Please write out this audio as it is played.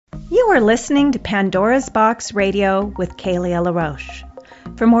You are listening to Pandora's Box Radio with Kalia LaRoche.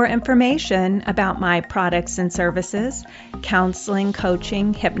 For more information about my products and services, counseling,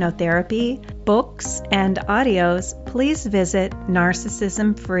 coaching, hypnotherapy, books, and audios, please visit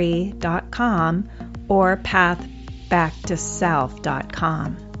narcissismfree.com or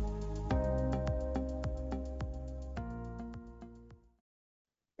pathbacktoself.com.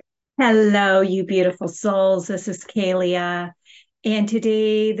 Hello, you beautiful souls. This is Kalia. And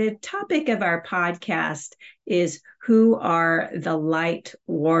today, the topic of our podcast is, who are the light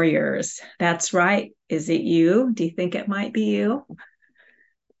warriors? That's right. Is it you? Do you think it might be you?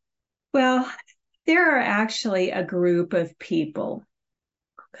 Well, there are actually a group of people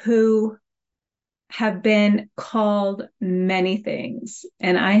who have been called many things.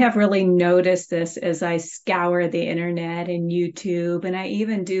 And I have really noticed this as I scour the internet and YouTube, and I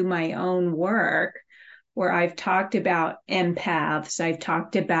even do my own work where I've talked about empaths, I've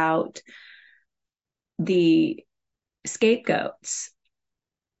talked about the scapegoats,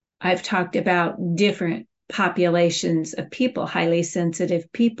 I've talked about different populations of people, highly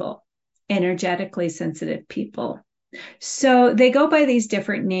sensitive people, energetically sensitive people. So they go by these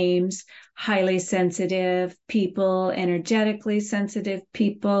different names: highly sensitive people, energetically sensitive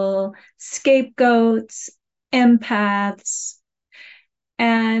people, scapegoats, empaths.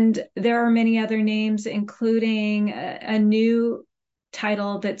 And there are many other names, including a new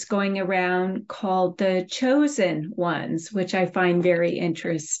title that's going around called the chosen ones, which I find very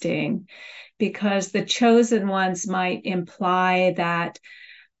interesting, because the chosen ones might imply that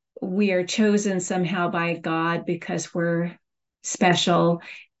we are chosen somehow by God because we're special.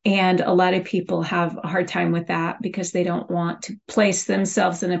 And a lot of people have a hard time with that because they don't want to place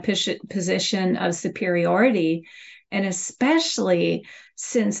themselves in a position of superiority. And especially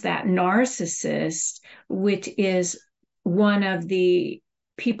since that narcissist, which is one of the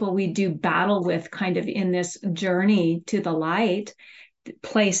people we do battle with kind of in this journey to the light,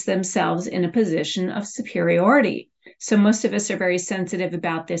 place themselves in a position of superiority. So most of us are very sensitive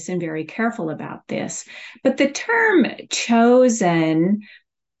about this and very careful about this. But the term chosen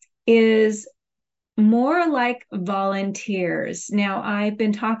is more like volunteers. Now, I've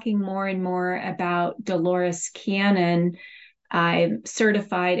been talking more and more about Dolores Cannon. I'm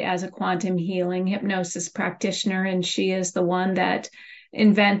certified as a quantum healing hypnosis practitioner, and she is the one that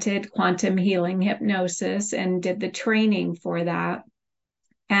invented quantum healing hypnosis and did the training for that.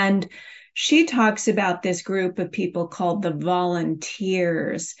 And she talks about this group of people called the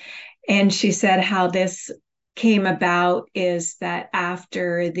volunteers. And she said how this came about is that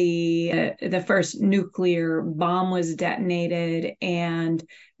after the first nuclear bomb was detonated, and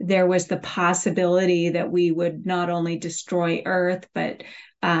there was the possibility that we would not only destroy Earth, but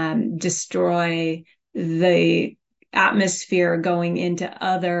destroy the atmosphere going into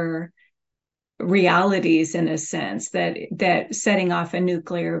other realities, in a sense, that setting off a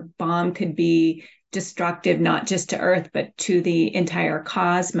nuclear bomb could be destructive, not just to Earth, but to the entire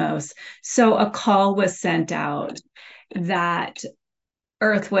cosmos. So a call was sent out that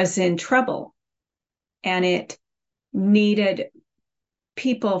Earth was in trouble and it needed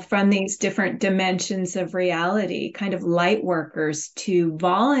people from these different dimensions of reality, kind of light workers, to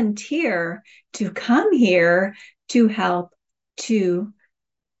volunteer to come here to help to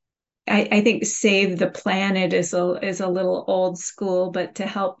I think save the planet is a little old school, but to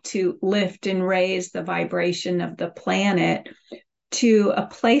help to lift and raise the vibration of the planet to a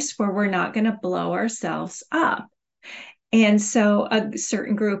place where we're not going to blow ourselves up. And so a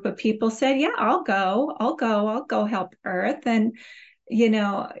certain group of people said, yeah, I'll go help Earth. And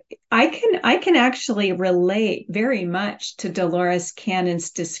I can actually relate very much to Dolores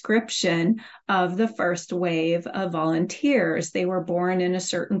Cannon's description of the first wave of volunteers. They were born in a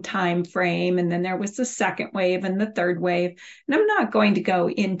certain time frame, and then there was the second wave and the third wave. And I'm not going to go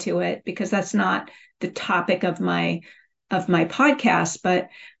into it because that's not the topic of my podcast, but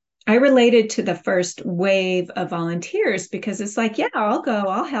I related to the first wave of volunteers because it's like, yeah, I'll go,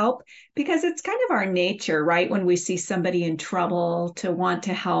 I'll help, because it's kind of our nature, right? When we see somebody in trouble, to want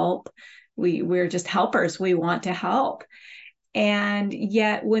to help. We're just helpers. We want to help. And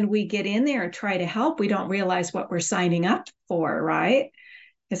yet when we get in there and try to help, we don't realize what we're signing up for, right?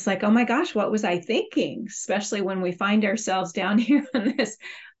 It's like, oh my gosh, what was I thinking? Especially when we find ourselves down here on this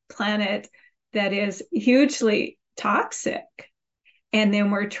planet that is hugely toxic. And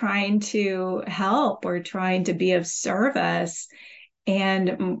then we're trying to help, we're trying to be of service.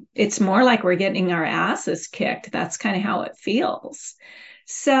 And it's more like we're getting our asses kicked. That's kind of how it feels.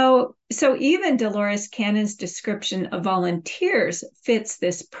 So even Dolores Cannon's description of volunteers fits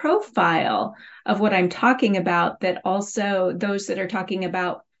this profile of what I'm talking about, that also those that are talking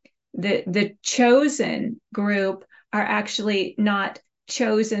about The chosen group are actually not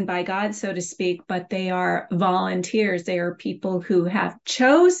chosen by God, so to speak, but they are volunteers. They are people who have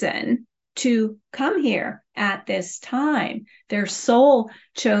chosen to come here at this time. Their soul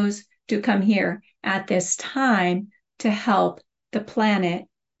chose to come here at this time to help the planet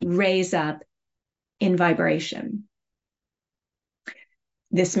raise up in vibration.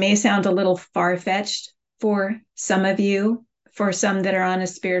 This may sound a little far-fetched for some of you. For some that are on a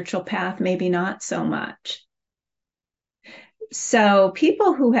spiritual path, maybe not so much. So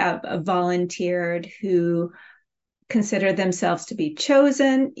people who have volunteered, who consider themselves to be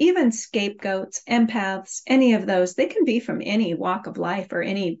chosen, even scapegoats, empaths, any of those, they can be from any walk of life or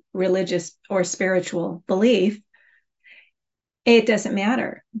any religious or spiritual belief. It doesn't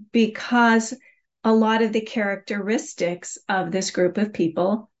matter, because a lot of the characteristics of this group of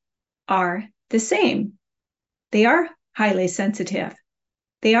people are the same. They are highly sensitive.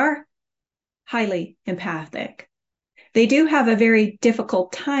 They are highly empathic. They do have a very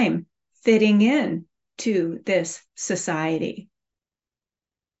difficult time fitting in to this society.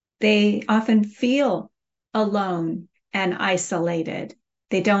 They often feel alone and isolated.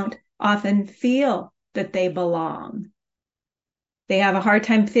 They don't often feel that they belong. They have a hard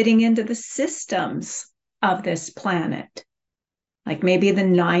time fitting into the systems of this planet, like maybe the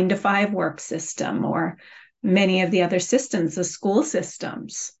 9-to-5 work system or many of the other systems, the school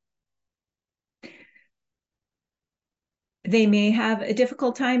systems. They may have a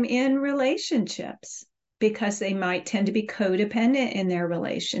difficult time in relationships because they might tend to be codependent in their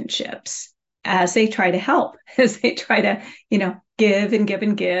relationships as they try to help, as they try to, give and give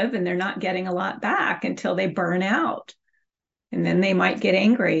and give, and they're not getting a lot back until they burn out. And then they might get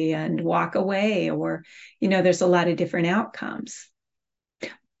angry and walk away, or, there's a lot of different outcomes.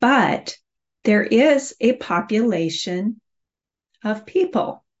 But there is a population of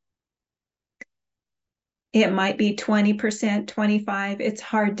people. It might be 20%, 25%, it's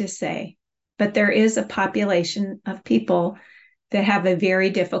hard to say. But there is a population of people that have a very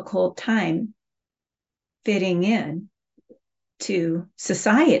difficult time fitting in to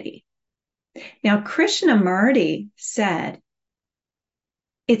society. Now, Krishnamurti said,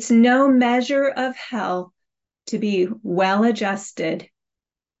 it's no measure of health to be well-adjusted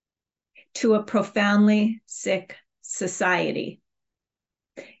to a profoundly sick society.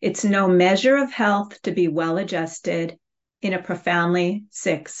 It's no measure of health to be well-adjusted in a profoundly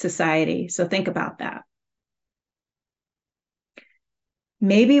sick society. So think about that.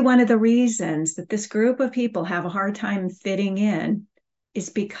 Maybe one of the reasons that this group of people have a hard time fitting in is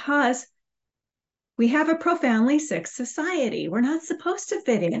because we have a profoundly sick society. We're not supposed to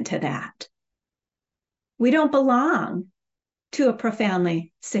fit into that. We don't belong to a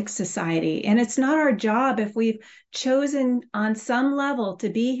profoundly sick society. And it's not our job, if we've chosen on some level to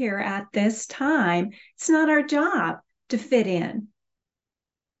be here at this time, it's not our job to fit in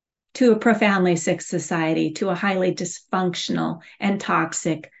to a profoundly sick society, to a highly dysfunctional and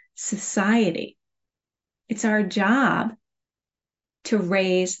toxic society. It's our job to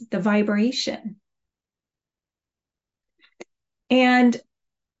raise the vibration. And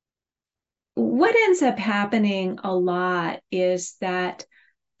what ends up happening a lot is that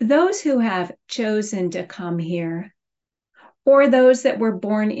those who have chosen to come here, or those that were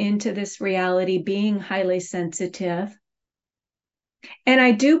born into this reality being highly sensitive, and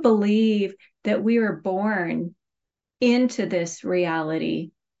I do believe that we were born into this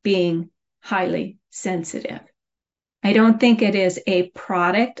reality being highly sensitive. I don't think it is a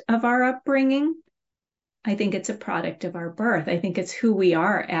product of our upbringing. I think it's a product of our birth. I think it's who we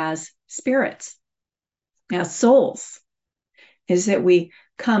are as spirits, as souls, is that we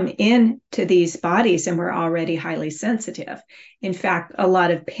come into these bodies and we're already highly sensitive. In fact, a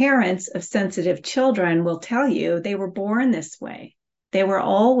lot of parents of sensitive children will tell you they were born this way. They were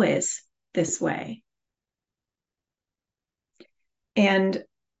always this way. And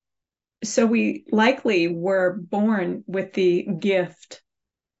so we likely were born with the gift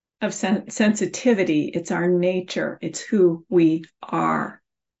of sensitivity. It's our nature. It's who we are.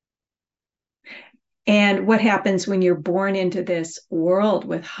 And what happens when you're born into this world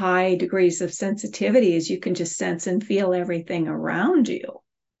with high degrees of sensitivity is you can just sense and feel everything around you.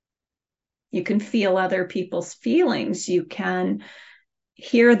 You can feel other people's feelings. You can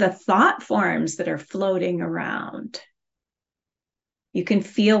hear the thought forms that are floating around. You can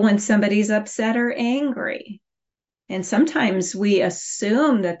feel when somebody's upset or angry. And sometimes we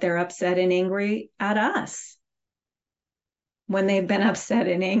assume that they're upset and angry at us when they've been upset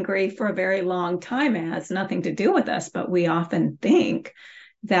and angry for a very long time. It has nothing to do with us, but we often think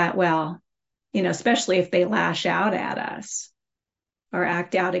that, well, especially if they lash out at us, or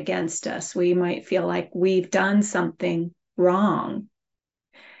act out against us. We might feel like we've done something wrong.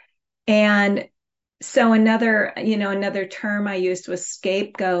 And so another term I used was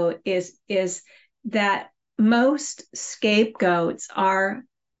scapegoat is that most scapegoats are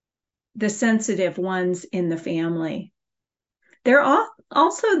the sensitive ones in the family. They're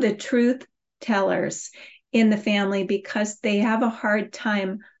also the truth tellers in the family because they have a hard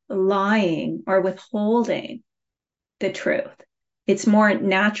time lying or withholding the truth. It's more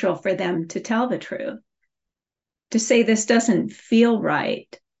natural for them to tell the truth, to say this doesn't feel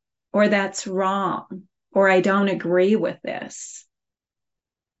right, or that's wrong, or I don't agree with this.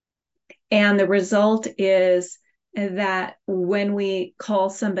 And the result is that when we call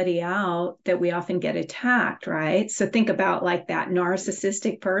somebody out, that we often get attacked, right? So think about like that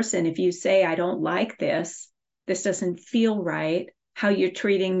narcissistic person. If you say, I don't like this doesn't feel right, how you're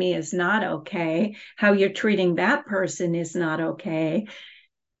treating me is not okay, how you're treating that person is not okay,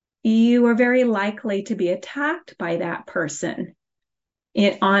 you are very likely to be attacked by that person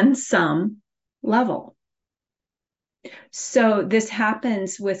on some level. So this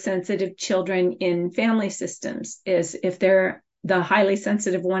happens with sensitive children in family systems, is if they're the highly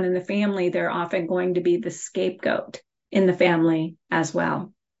sensitive one in the family, they're often going to be the scapegoat in the family as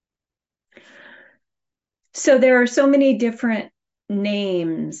well. So there are so many different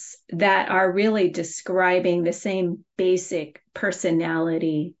names that are really describing the same basic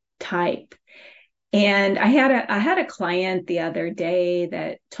personality type. And I had a client the other day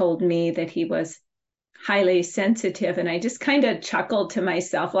that told me that he was highly sensitive, and I just kind of chuckled to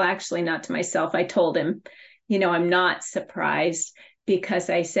myself. Well, actually not to myself. I told him, I'm not surprised, because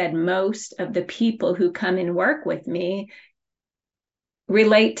I said most of the people who come and work with me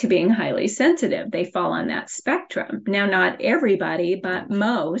relate to being highly sensitive. They fall on that spectrum. Now, not everybody, but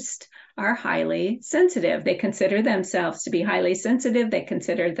most are highly sensitive. They consider themselves to be highly sensitive. They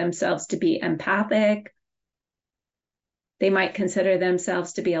consider themselves to be empathic. They might consider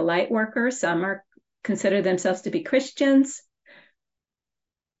themselves to be a light worker. Some consider themselves to be Christians,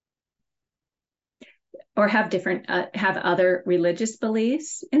 or have other religious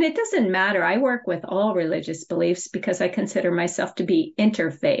beliefs. And it doesn't matter. I work with all religious beliefs because I consider myself to be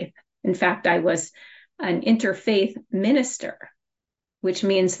interfaith. In fact, I was an interfaith minister, which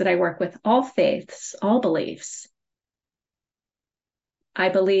means that I work with all faiths, all beliefs. I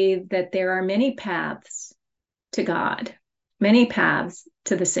believe that there are many paths to God, many paths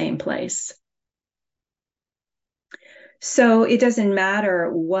to the same place. So it doesn't matter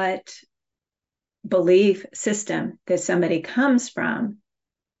what belief system that somebody comes from.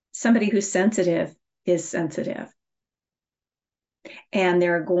 Somebody who's sensitive is sensitive. And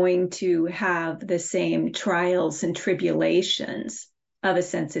they're going to have the same trials and tribulations of a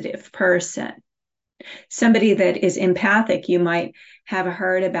sensitive person. Somebody that is empathic, you might have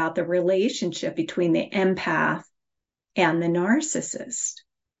heard about the relationship between the empath and the narcissist.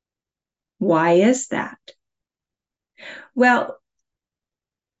 Why is that? Well,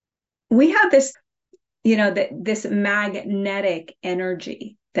 we have this, this magnetic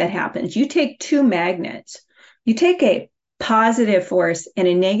energy that happens. You take two magnets, you take a positive force and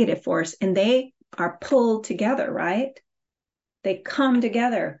a negative force, and they are pulled together, right? They come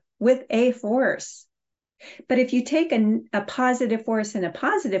together with a force. But if you take a positive force and a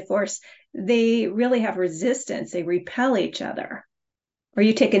positive force, they really have resistance. They repel each other. Or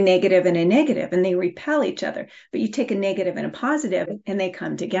you take a negative and they repel each other. But you take a negative and a positive, and they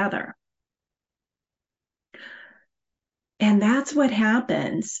come together. And that's what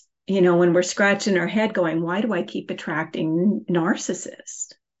happens, when we're scratching our head going, why do I keep attracting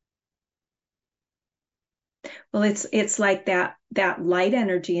narcissists? Well, it's like that light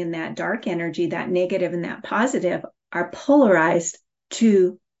energy and that dark energy, that negative and that positive, are polarized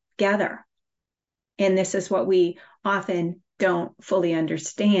together. And this is what we often don't fully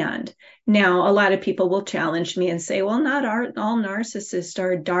understand. Now, a lot of people will challenge me and say, well, not all narcissists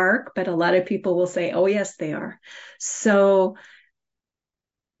are dark, but a lot of people will say, oh, yes, they are. So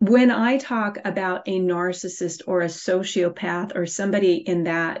when I talk about a narcissist or a sociopath or somebody in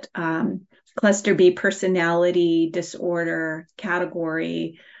that cluster B personality disorder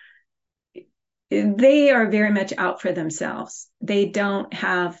category, they are very much out for themselves. They don't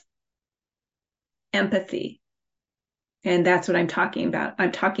have empathy. And that's what I'm talking about.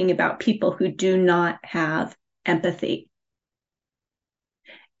 I'm talking about people who do not have empathy.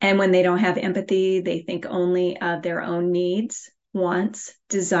 And when they don't have empathy, they think only of their own needs, wants,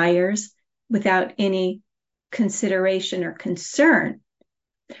 desires, without any consideration or concern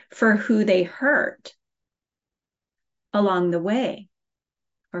for who they hurt along the way,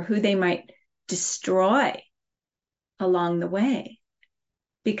 or who they might destroy along the way.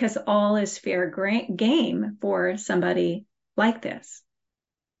 because all is fair game for somebody like this.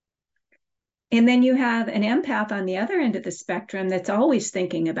 And then you have an empath on the other end of the spectrum that's always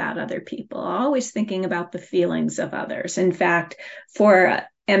thinking about other people, always thinking about the feelings of others. In fact, for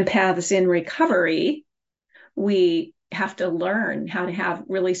empaths in recovery, we have to learn how to have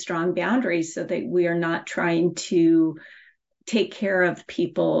really strong boundaries so that we are not trying to take care of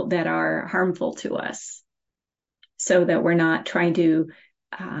people that are harmful to us, so that we're not trying to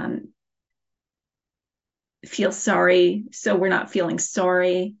feel sorry, so we're not feeling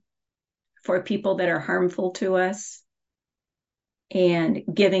sorry for people that are harmful to us and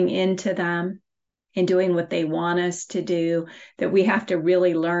giving in to them and doing what they want us to do, that we have to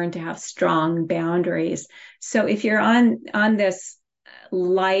really learn to have strong boundaries. So if you're on this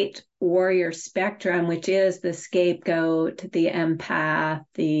light warrior spectrum, which is the scapegoat, the empath,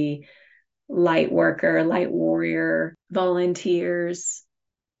 the light worker, light warrior, volunteers,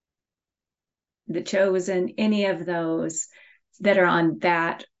 the chosen, any of those that are on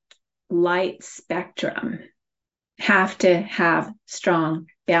that light spectrum have to have strong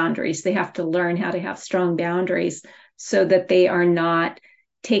boundaries. They have to learn how to have strong boundaries so that they are not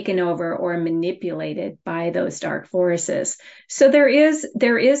taken over or manipulated by those dark forces. So there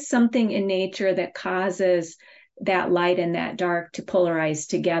is something in nature that causes that light and that dark to polarize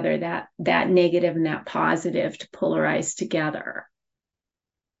together, that negative and that positive to polarize together.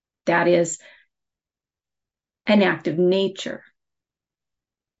 That is an act of nature.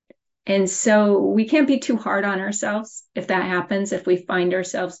 And so we can't be too hard on ourselves if that happens, if we find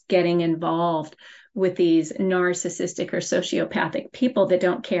ourselves getting involved with these narcissistic or sociopathic people that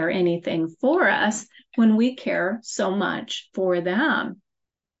don't care anything for us when we care so much for them.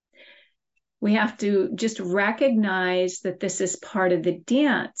 We have to just recognize that this is part of the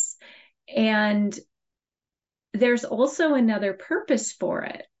dance. And there's also another purpose for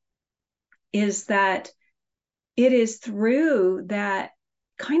it, is that it is through that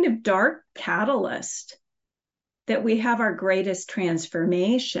kind of dark catalyst that we have our greatest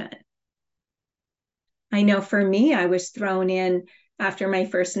transformation. I know for me, I was thrown in after my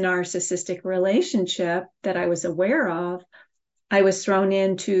first narcissistic relationship that I was aware of. I was thrown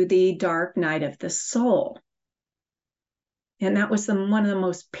into the dark night of the soul. And that was one of the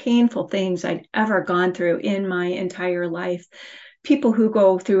most painful things I'd ever gone through in my entire life. People who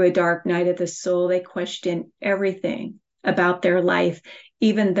go through a dark night of the soul, they question everything about their life,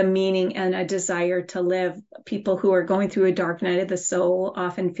 even the meaning and a desire to live. People who are going through a dark night of the soul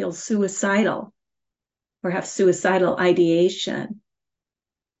often feel suicidal or have suicidal ideation.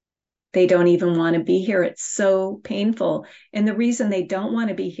 They don't even want to be here. It's so painful. And the reason they don't want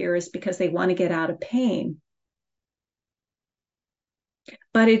to be here is because they want to get out of pain.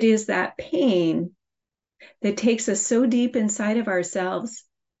 But it is that pain that takes us so deep inside of ourselves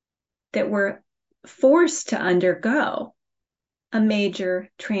that we're forced to undergo a major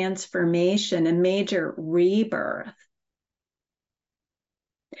transformation, a major rebirth.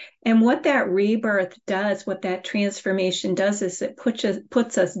 And what that rebirth does, what that transformation does, is it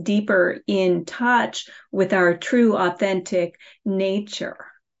puts us deeper in touch with our true, authentic nature.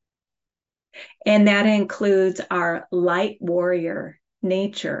 And that includes our light warrior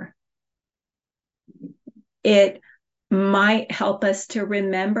nature. It might help us to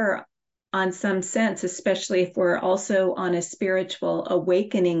remember on some sense, especially if we're also on a spiritual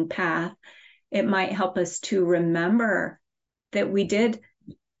awakening path, it might help us to remember that we did,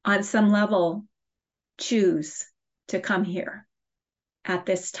 on some level, choose to come here at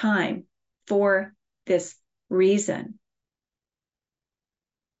this time for this reason.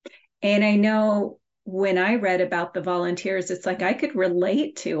 And I know when I read about the volunteers, it's like I could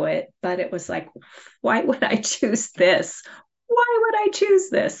relate to it, but it was like, why would I choose this? Why would I choose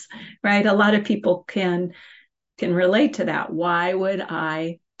this? Right? A lot of people can relate to that. Why would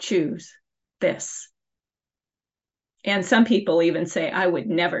I choose this? And some people even say, I would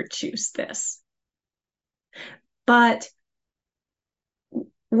never choose this. But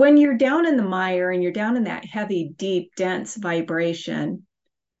when you're down in the mire and you're down in that heavy, deep, dense vibration,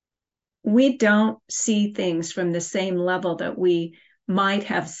 we don't see things from the same level that we might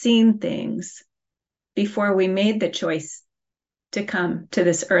have seen things before we made the choice to come to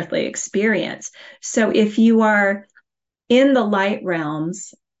this earthly experience. So if you are in the light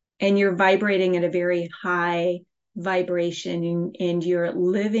realms and you're vibrating at a very high vibration and you're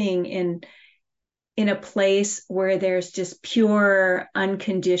living in a place where there's just pure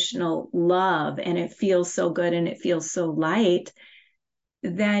unconditional love and it feels so good and it feels so light,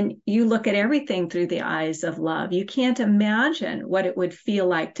 then you look at everything through the eyes of love. You can't imagine what it would feel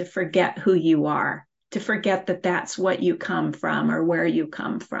like to forget who you are to forget that that's what you come from or where you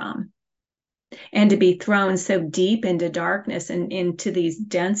come from, and to be thrown so deep into darkness and into these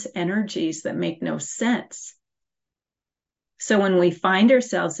dense energies that make no sense. So when we find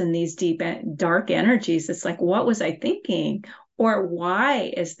ourselves in these deep, dark energies, it's like, what was I thinking? Or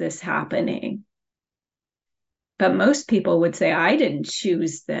why is this happening? But most people would say, I didn't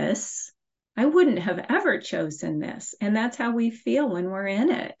choose this. I wouldn't have ever chosen this. And that's how we feel when we're in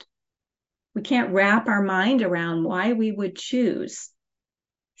it. We can't wrap our mind around why we would choose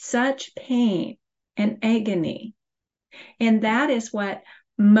such pain and agony. And that is what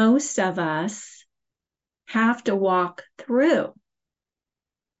most of us have to walk through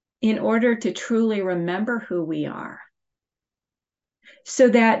in order to truly remember who we are. So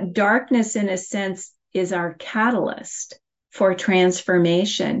that darkness, in a sense, is our catalyst for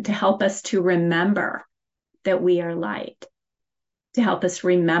transformation, to help us to remember that we are light, to help us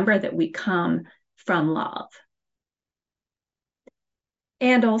remember that we come from love.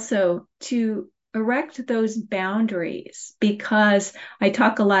 And also to erect those boundaries, because I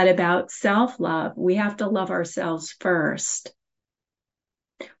talk a lot about self-love. We have to love ourselves first.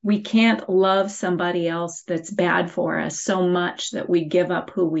 We can't love somebody else that's bad for us so much that we give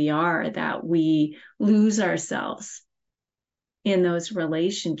up who we are, that we lose ourselves in those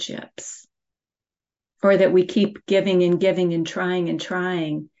relationships, or that we keep giving and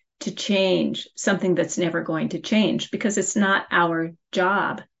trying to change something that's never going to change, because it's not our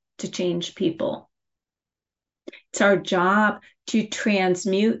job to change people. It's our job to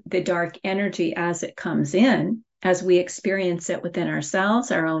transmute the dark energy as it comes in, as we experience it within ourselves,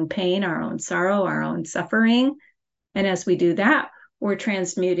 our own pain, our own sorrow, our own suffering. And as we do that, we're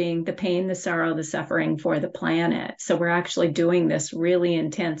transmuting the pain, the sorrow, the suffering for the planet. So we're actually doing this really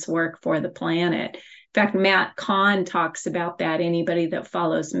intense work for the planet. In fact, Matt Kahn talks about that. Anybody that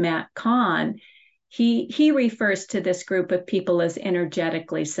follows Matt Kahn, he refers to this group of people as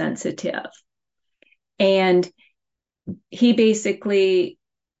energetically sensitive. And he basically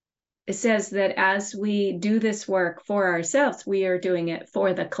says that as we do this work for ourselves, we are doing it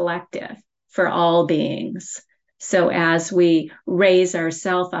for the collective, for all beings. So as we raise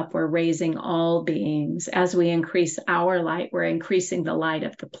ourselves up, we're raising all beings. As we increase our light, we're increasing the light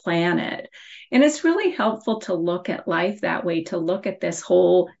of the planet. And it's really helpful to look at life that way, to look at this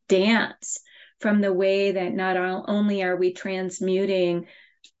whole dance from the way that not only are we transmuting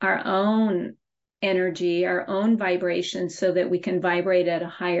our own energy, our own vibration, so that we can vibrate at a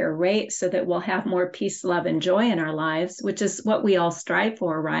higher rate, so that we'll have more peace, love, and joy in our lives, which is what we all strive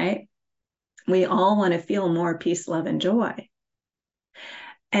for, right? We all want to feel more peace, love, and joy.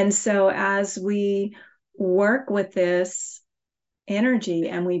 And so as we work with this energy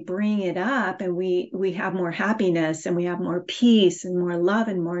and we bring it up, and we have more happiness, and we have more peace and more love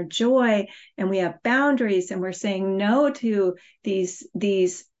and more joy, and we have boundaries, and we're saying no to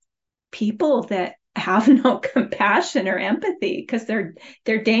these people that have no compassion or empathy, because they're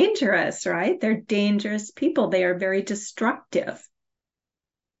dangerous, right? They're dangerous people. They are very destructive.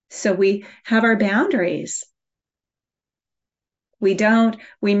 So we have our boundaries. We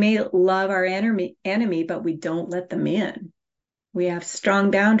may love our enemy, but we don't let them in. We have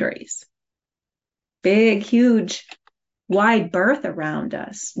strong boundaries. Big, huge, wide berth around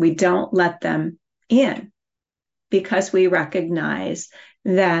us. We don't let them in, because we recognize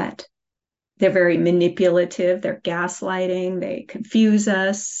that they're very manipulative, they're gaslighting, they confuse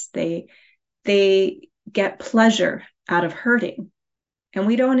us, they get pleasure out of hurting, and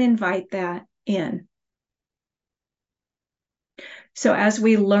we don't invite that in. So as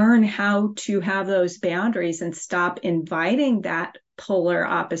we learn how to have those boundaries and stop inviting that polar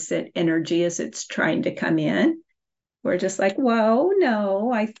opposite energy as it's trying to come in, we're just like, whoa,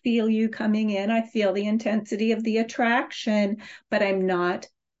 no, I feel you coming in. I feel the intensity of the attraction, but I'm not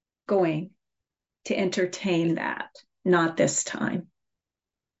going to entertain that. Not this time.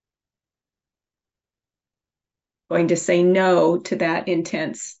 Going to say no to that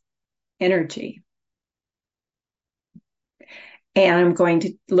intense energy. And I'm going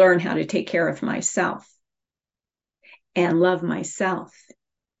to learn how to take care of myself and love myself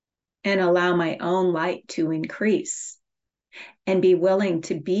and allow my own light to increase and be willing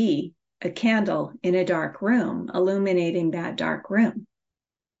to be a candle in a dark room, illuminating that dark room.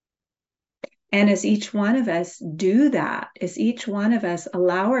 And as each one of us do that, as each one of us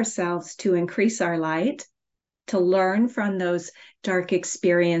allow ourselves to increase our light, to learn from those dark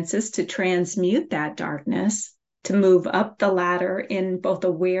experiences, to transmute that darkness, to move up the ladder in both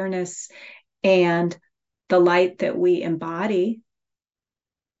awareness and the light that we embody,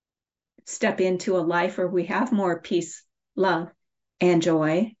 step into a life where we have more peace, love, and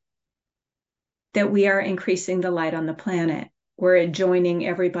joy, that we are increasing the light on the planet. We're joining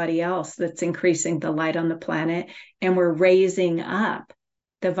everybody else that's increasing the light on the planet, and we're raising up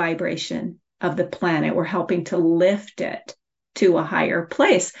the vibration of the planet. We're helping to lift it to a higher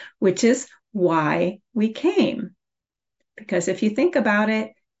place, which is why we came. Because if you think about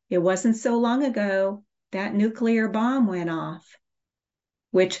it, it wasn't so long ago that nuclear bomb went off,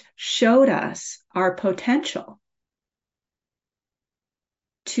 which showed us our potential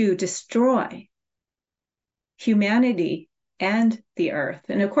to destroy humanity and the earth.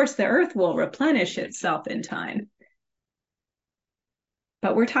 And of course, the earth will replenish itself in time.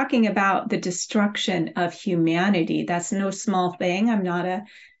 But we're talking about the destruction of humanity. That's no small thing. I'm not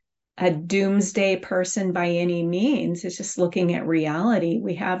a doomsday person by any means. It's just looking at reality.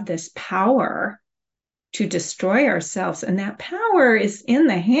 We have this power to destroy ourselves, and that power is in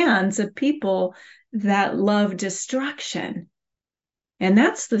the hands of people that love destruction. And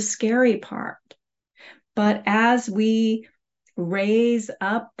that's the scary part. But as we raise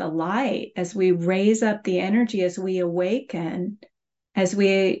up the light, as we raise up the energy, as we awaken, as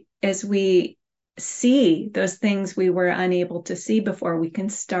we see those things we were unable to see before, we can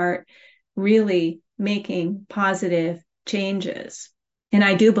start really making positive changes. And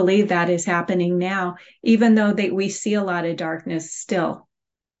I do believe that is happening now, even though we see a lot of darkness still,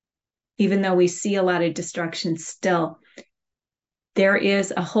 even though we see a lot of destruction still. There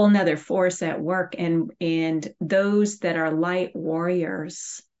is a whole nother force at work, and those that are light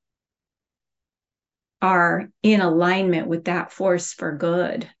warriors are in alignment with that force for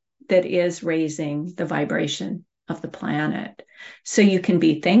good that is raising the vibration of the planet. So you can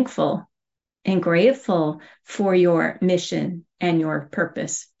be thankful and grateful for your mission and your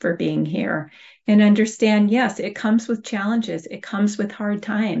purpose for being here, and understand, yes, it comes with challenges. It comes with hard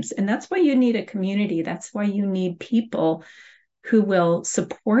times. And that's why you need a community. That's why you need people who will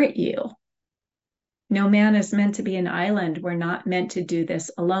support you. No man is meant to be an island. We're not meant to do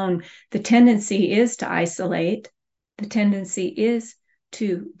this alone. The tendency is to isolate. The tendency is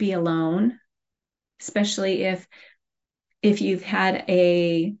to be alone, especially if you've had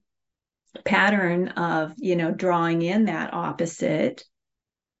a pattern of, drawing in that opposite,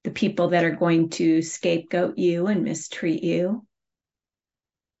 the people that are going to scapegoat you and mistreat you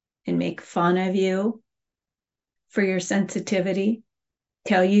and make fun of you for your sensitivity,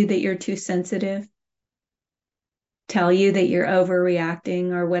 tell you that you're too sensitive, tell you that you're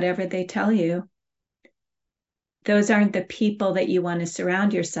overreacting, or whatever they tell you. Those aren't the people that you want to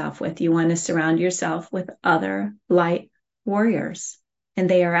surround yourself with. You want to surround yourself with other light warriors, and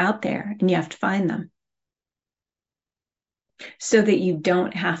they are out there, and you have to find them so that you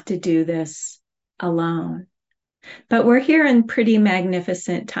don't have to do this alone. But we're here in pretty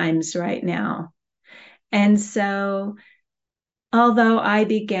magnificent times right now. And so, although I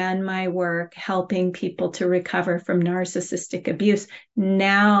began my work helping people to recover from narcissistic abuse,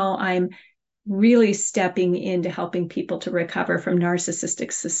 now I'm really stepping into helping people to recover from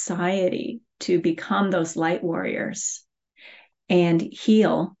narcissistic society, to become those light warriors and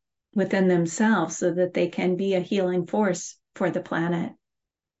heal within themselves so that they can be a healing force for the planet.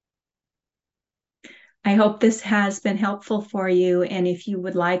 I hope this has been helpful for you. And if you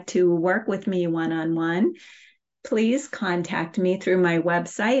would like to work with me one-on-one, please contact me through my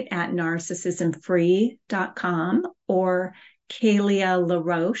website at narcissismfree.com or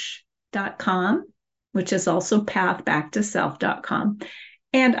KaliaLaRoche.com, which is also pathbacktoself.com.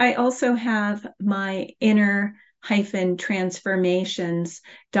 And I also have my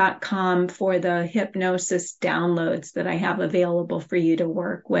inner-transformations.com for the hypnosis downloads that I have available for you to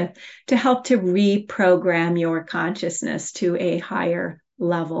work with to help to reprogram your consciousness to a higher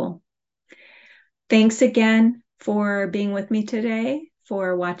level. Thanks again for being with me today,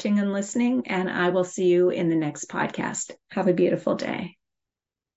 for watching and listening, and I will see you in the next podcast. Have a beautiful day.